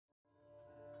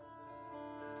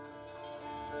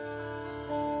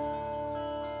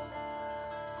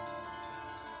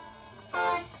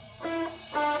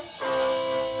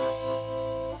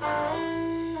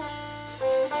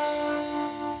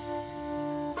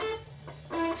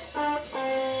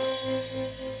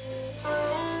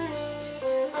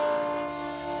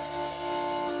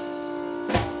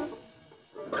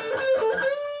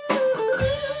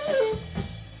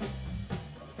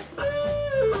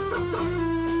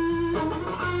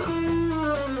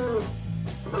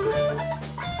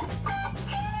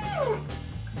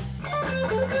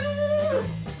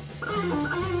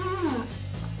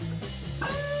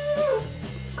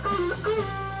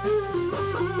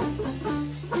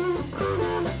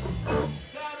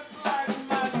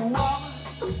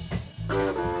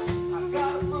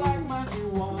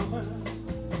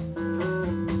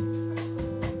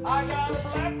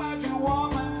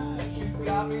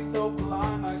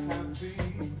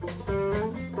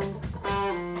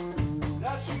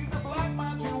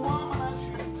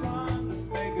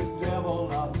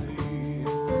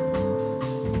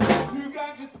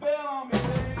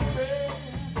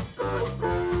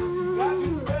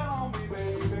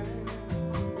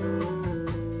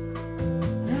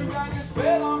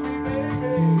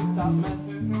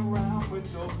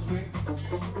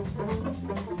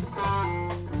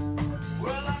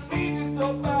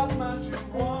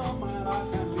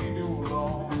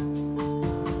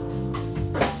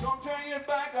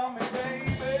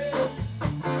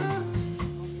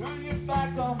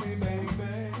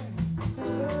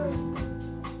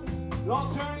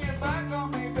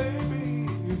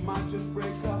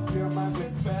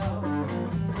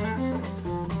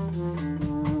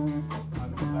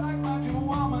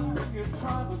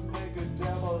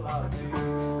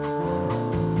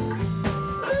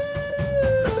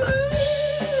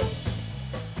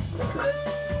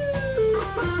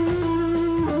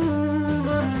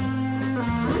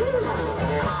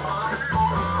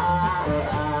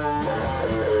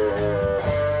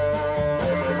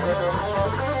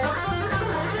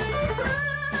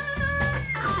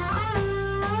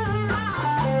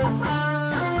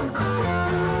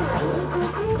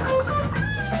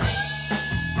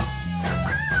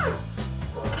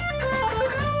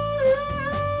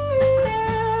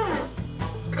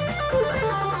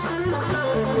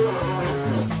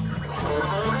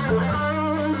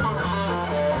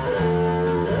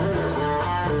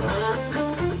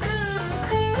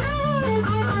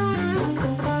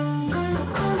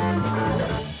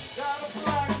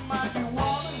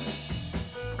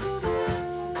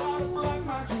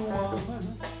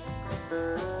Yeah,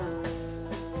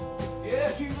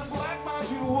 she's a black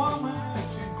magic woman, and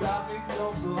she's got me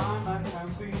so blind I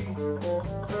can't see.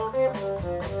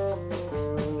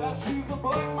 That she's a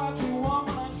black magic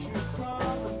woman, and she's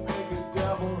trying to make a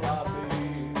devil out of me.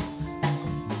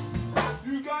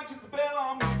 You got your spell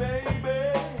on me, baby.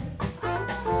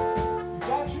 You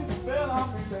got your spell on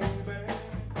me, baby.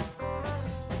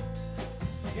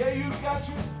 Yeah, you got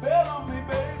your spell on me,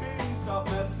 baby. Stop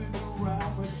messing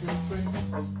around with your tricks.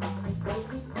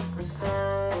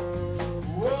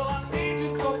 Well, I need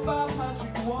you so bad,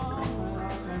 magic woman, I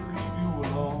can't leave you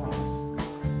alone.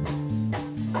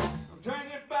 Turn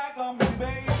it back on me,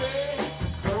 baby.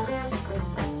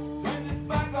 Turn it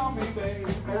back on me,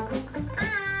 baby.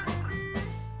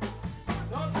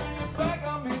 Don't turn it back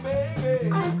on me, baby.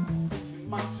 You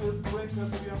might just break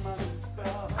up your magic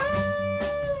spell.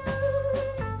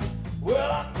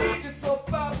 Well, I need you so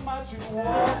bad, magic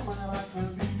woman, I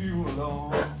can't leave you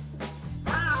alone.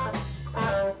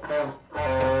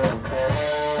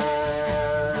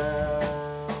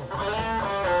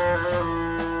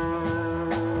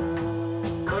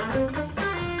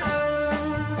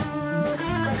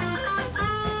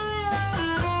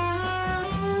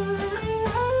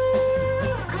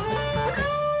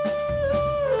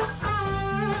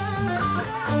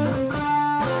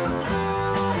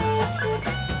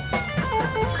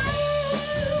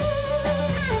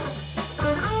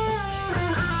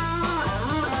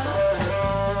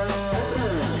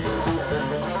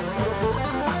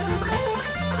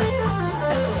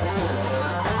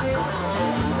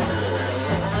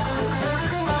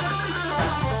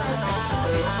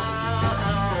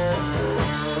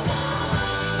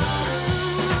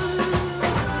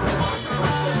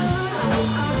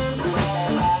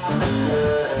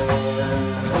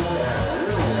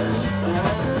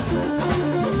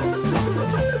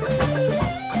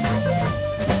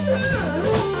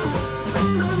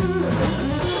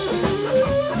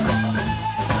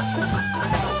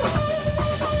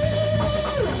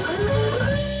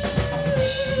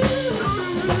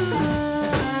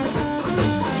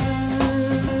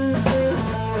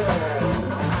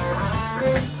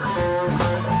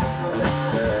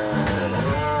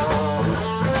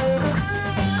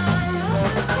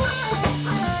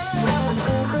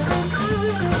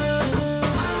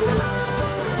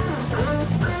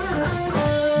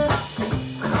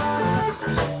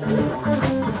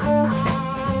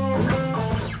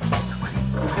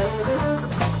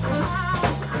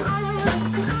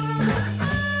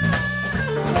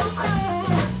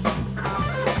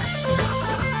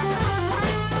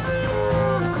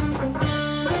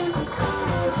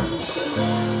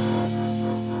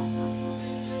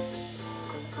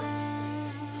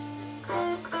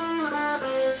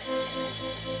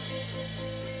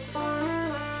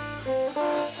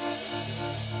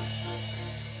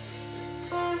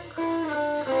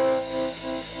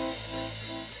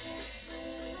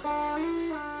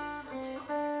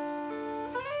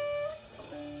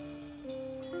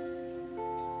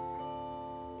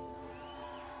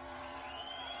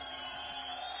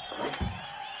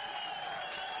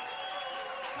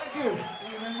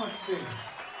 Thank you very much,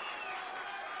 Steve.